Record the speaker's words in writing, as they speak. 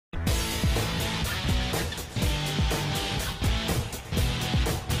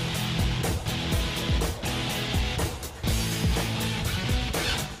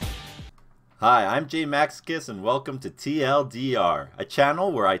Hi, I'm JMAXICUS and welcome to TLDR, a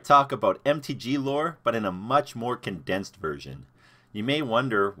channel where I talk about MTG lore but in a much more condensed version. You may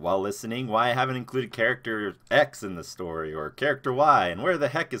wonder while listening why I haven't included character X in the story or character Y and where the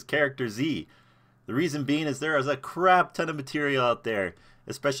heck is character Z. The reason being is there is a crap ton of material out there,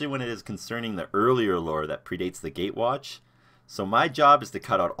 especially when it is concerning the earlier lore that predates the Gatewatch. So my job is to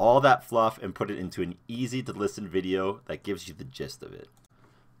cut out all that fluff and put it into an easy to listen video that gives you the gist of it.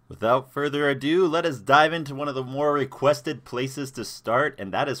 Without further ado, let us dive into one of the more requested places to start,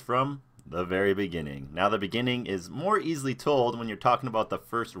 and that is from the very beginning. Now, the beginning is more easily told when you're talking about the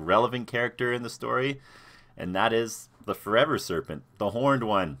first relevant character in the story, and that is the Forever Serpent, the Horned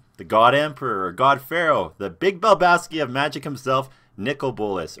One, the God Emperor or God Pharaoh, the big Balbaski of magic himself, Nicol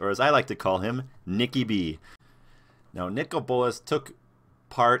Bolas, or as I like to call him, Nicky B. Now, Nicol Bolas took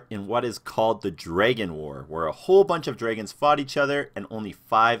part in what is called the Dragon War, where a whole bunch of dragons fought each other and only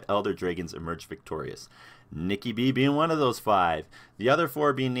 5 Elder Dragons emerged victorious. Nicky B being one of those 5. The other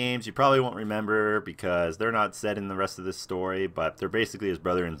 4 being names you probably won't remember because they're not said in the rest of this story, but they're basically his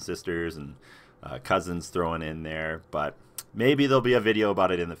brother and sisters and cousins thrown in there, but maybe there'll be a video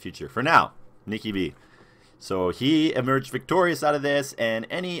about it in the future. For now, Nicky B. So he emerged victorious out of this, and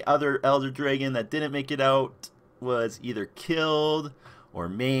any other Elder Dragon that didn't make it out was either killed or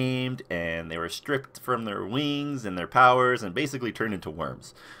maimed, and they were stripped from their wings and their powers and basically turned into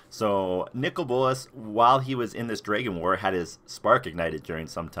worms. So Nicol Bolas, while he was in this Dragon War, had his spark ignited during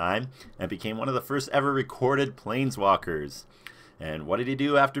some time and became one of the first ever recorded planeswalkers. And what did he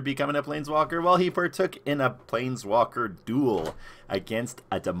do after becoming a planeswalker? Well, he partook in a planeswalker duel against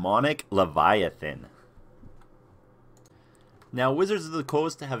a demonic Leviathan. Now, Wizards of the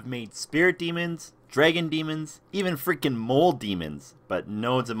Coast have made spirit demons, dragon demons, even freaking mole demons, but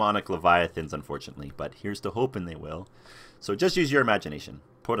no demonic leviathans, unfortunately. But here's to hoping they will. So just use your imagination.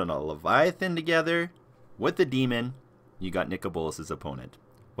 Put on a leviathan together with the demon, you got Nicol Bolas' opponent.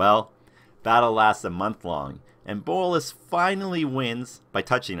 Well, battle lasts a month long, and Bolas finally wins by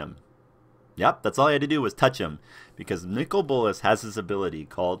touching him. Yep, that's all he had to do was touch him, because Nicol Bolas has this ability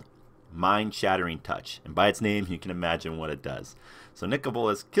called Mind-Shattering Touch, and by its name you can imagine what it does. So Nicol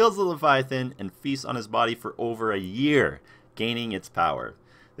Bolas kills the Leviathan and feasts on his body for over a year, gaining its power.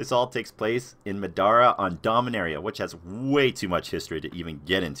 This all takes place in Madara on Dominaria, which has way too much history to even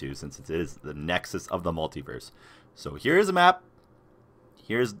get into since it is the nexus of the multiverse. So here's a map,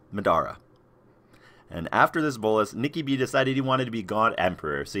 here's Madara. And after this Bolas, Nicky B decided he wanted to be God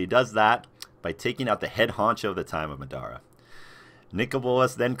Emperor, so he does that by taking out the head honcho of the time of Madara. Nicol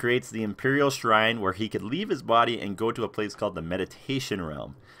Bolas then creates the Imperial Shrine where he could leave his body and go to a place called the Meditation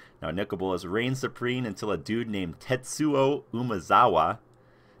Realm. Now, Nicol Bolas reigned supreme until a dude named Tetsuo Umezawa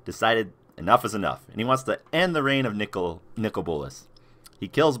decided enough is enough, and he wants to end the reign of Nicol Bolas. He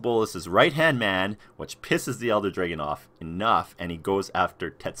kills Bolas' right-hand man, which pisses the Elder Dragon off enough, and he goes after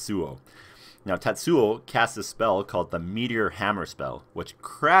Tetsuo. Now, Tetsuo casts a spell called the Meteor Hammer spell, which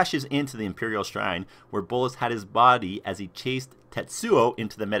crashes into the Imperial Shrine where Bolas had his body as he chased Tetsuo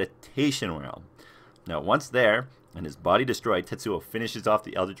into the Meditation Realm. Now, once there, and his body destroyed, Tetsuo finishes off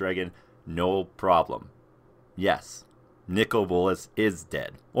the Elder Dragon, no problem. Yes, Nicol Bolas is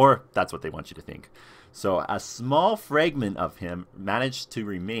dead, or that's what they want you to think. So, a small fragment of him managed to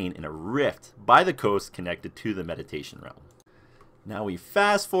remain in a rift by the coast connected to the Meditation Realm. Now we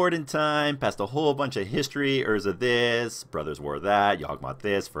fast forward in time, past a whole bunch of history, Urza this, Brothers War that, Yawgmoth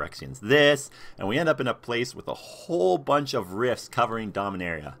this, Phyrexians this, and we end up in a place with a whole bunch of rifts covering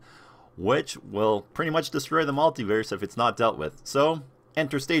Dominaria, which will pretty much destroy the multiverse if it's not dealt with. So,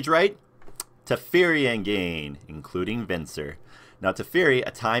 enter stage right, Teferi Engane, including Venser. Now Teferi,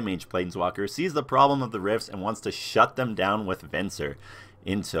 a Time Age planeswalker, sees the problem of the rifts and wants to shut them down with Venser,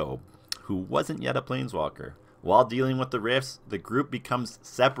 Into, who wasn't yet a planeswalker. While dealing with the rifts, the group becomes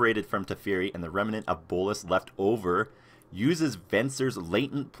separated from Teferi, and the remnant of Bolas left over uses Venser's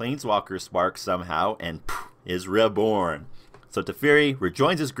latent planeswalker spark somehow and is reborn. So Teferi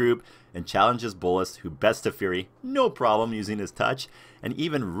rejoins his group and challenges Bolas, who bests Teferi, no problem using his touch, and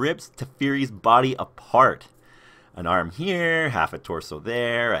even rips Teferi's body apart. An arm here, half a torso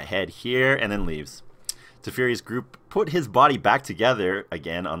there, a head here, and then leaves. Teferi's group put his body back together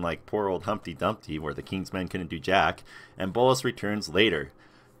again, unlike poor old Humpty Dumpty, where the King's Men couldn't do jack, and Bolas returns later.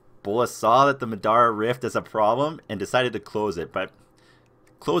 Bolas saw that the Madara rift is a problem and decided to close it, but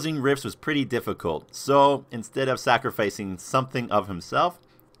closing rifts was pretty difficult, so instead of sacrificing something of himself,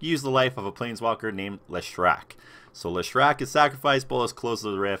 he used the life of a planeswalker named Leshrac. So Leshrac is sacrificed, Bolas closes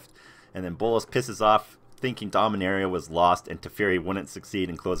the rift, and then Bolas pisses off, thinking Dominaria was lost and Teferi wouldn't succeed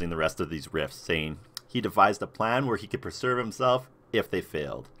in closing the rest of these rifts, saying he devised a plan where he could preserve himself if they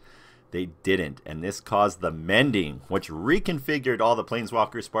failed. They didn't, and this caused the mending, which reconfigured all the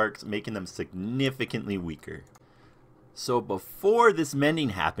Planeswalker sparks, making them significantly weaker. So before this mending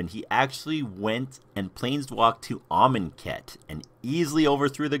happened, he actually went and planeswalked to Amonkhet and easily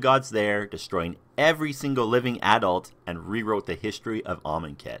overthrew the gods there, destroying every single living adult, and rewrote the history of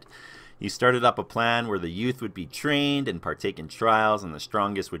Amonkhet. He started up a plan where the youth would be trained and partake in trials, and the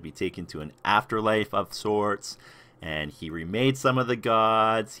strongest would be taken to an afterlife of sorts. And he remade some of the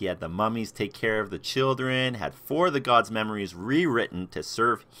gods. He had the mummies take care of the children, had 4 of the gods' memories rewritten to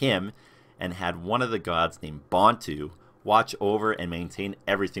serve him, and had one of the gods named Bontu watch over and maintain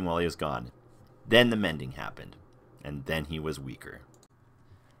everything while he was gone. Then the mending happened, and then he was weaker.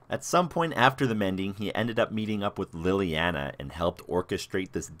 At some point after the mending, he ended up meeting up with Liliana and helped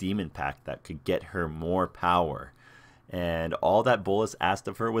orchestrate this demon pact that could get her more power. And all that Bolas asked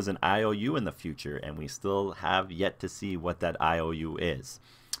of her was an IOU in the future, and we still have yet to see what that IOU is.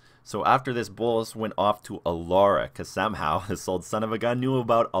 So after this, Bolas went off to Alara, because somehow this old son of a gun knew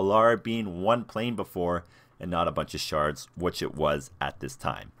about Alara being one plane before and not a bunch of shards, which it was at this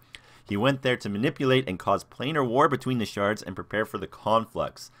time. He went there to manipulate and cause planar war between the shards and prepare for the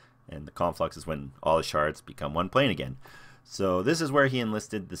conflux. And the conflux is when all the shards become one plane again. So this is where he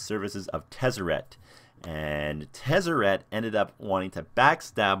enlisted the services of Tezzeret. And Tezzeret ended up wanting to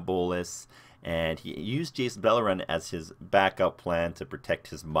backstab Bolas, and he used Jace Beleren as his backup plan to protect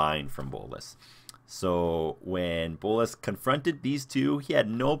his mind from Bolas. So when Bolas confronted these two, he had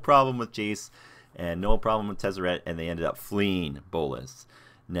no problem with Jace and no problem with Tezzeret, and they ended up fleeing Bolas.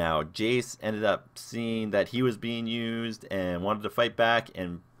 Now, Jace ended up seeing that he was being used and wanted to fight back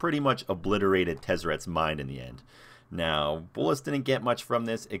and pretty much obliterated Tezzeret's mind in the end. Now, Bolas didn't get much from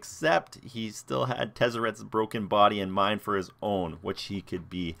this, except he still had Tezzeret's broken body and mind for his own, which he could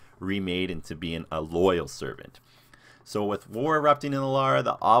be remade into being a loyal servant. So with war erupting in Alara,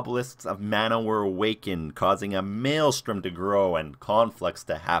 the obelisks of mana were awakened, causing a maelstrom to grow and conflicts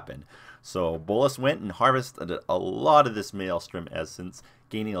to happen. So Bolas went and harvested a lot of this maelstrom essence,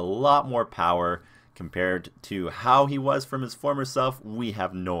 gaining a lot more power compared to how he was from his former self. We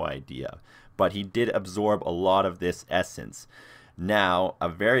have no idea. But he did absorb a lot of this essence. Now, a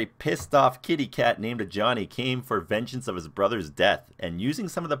very pissed off kitty cat named Ajani came for vengeance of his brother's death, and using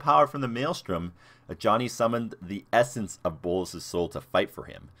some of the power from the Maelstrom, Ajani summoned the essence of Bolas' soul to fight for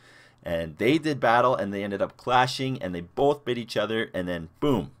him. And they did battle, and they ended up clashing, and they both bit each other, and then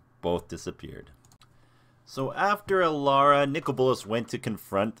boom, both disappeared. So after Alara, Nicol Bolas went to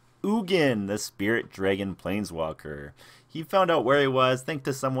confront Ugin, the spirit dragon planeswalker. He found out where he was thanks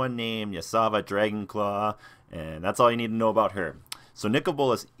to someone named Yasava Dragonclaw, and that's all you need to know about her. So Nicol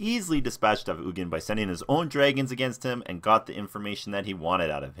Bolas easily dispatched of Ugin by sending his own dragons against him and got the information that he wanted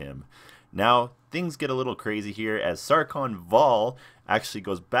out of him. Now, things get a little crazy here as Sarkhan Vol actually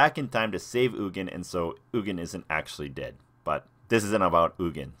goes back in time to save Ugin, and so Ugin isn't actually dead. But this isn't about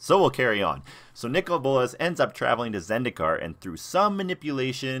Ugin, so we'll carry on. So Nicol Bolas ends up traveling to Zendikar, and through some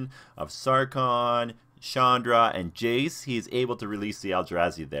manipulation of Sarkhan, Chandra, and Jace, he is able to release the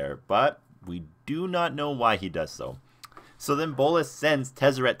Eldrazi there, but we do not know why he does so. So then Bolas sends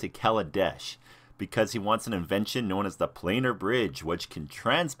Tezzeret to Kaladesh, because he wants an invention known as the Planar Bridge, which can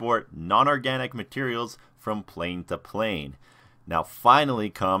transport non-organic materials from plane to plane. Now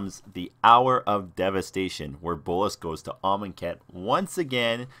finally comes the Hour of Devastation, where Bolas goes to Amonkhet once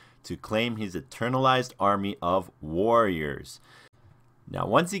again to claim his eternalized army of warriors. Now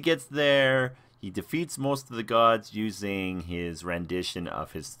once he gets there, he defeats most of the gods using his rendition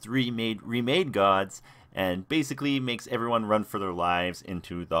of his 3 remade gods, and basically makes everyone run for their lives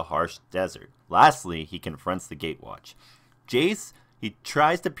into the harsh desert. Lastly, he confronts the Gatewatch. Jace, he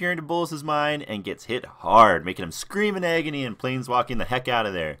tries to peer into Bolas' mind and gets hit hard, making him scream in agony and planeswalking the heck out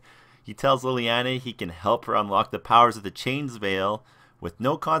of there. He tells Liliana he can help her unlock the powers of the Chains Veil with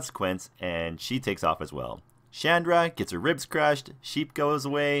no consequence, and she takes off as well. Chandra gets her ribs crushed, Sheep goes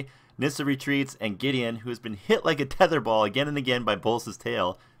away, Nissa retreats, and Gideon, who has been hit like a tetherball again and again by Bolas'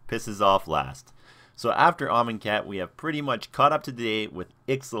 tail, pisses off last. So after Amonkhet, we have pretty much caught up to date with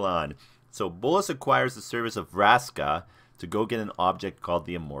Ixalan. So Bolas acquires the service of Vraska to go get an object called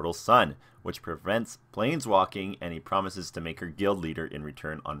the Immortal Sun, which prevents planeswalking, and he promises to make her guild leader in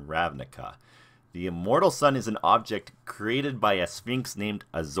return on Ravnica. The Immortal Sun is an object created by a sphinx named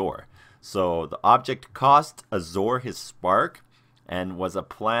Azor. So the object cost Azor his spark, and was a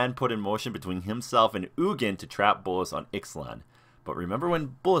plan put in motion between himself and Ugin to trap Bolas on Ixalan. But remember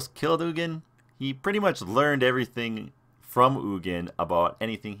when Bolas killed Ugin? He pretty much learned everything from Ugin about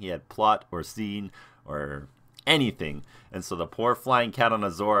anything he had plot or seen or anything. And so the poor flying cat on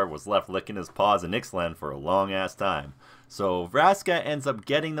Azor was left licking his paws in Ixalan for a long ass time. So Vraska ends up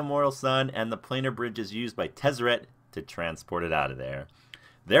getting the Mortal Sun, and the planar bridge is used by Tezzeret to transport it out of there.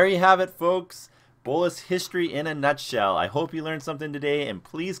 There you have it, folks. Bolas history in a nutshell. I hope you learned something today, and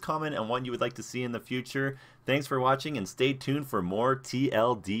please comment on what you would like to see in the future. Thanks for watching, and stay tuned for more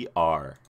TLDR.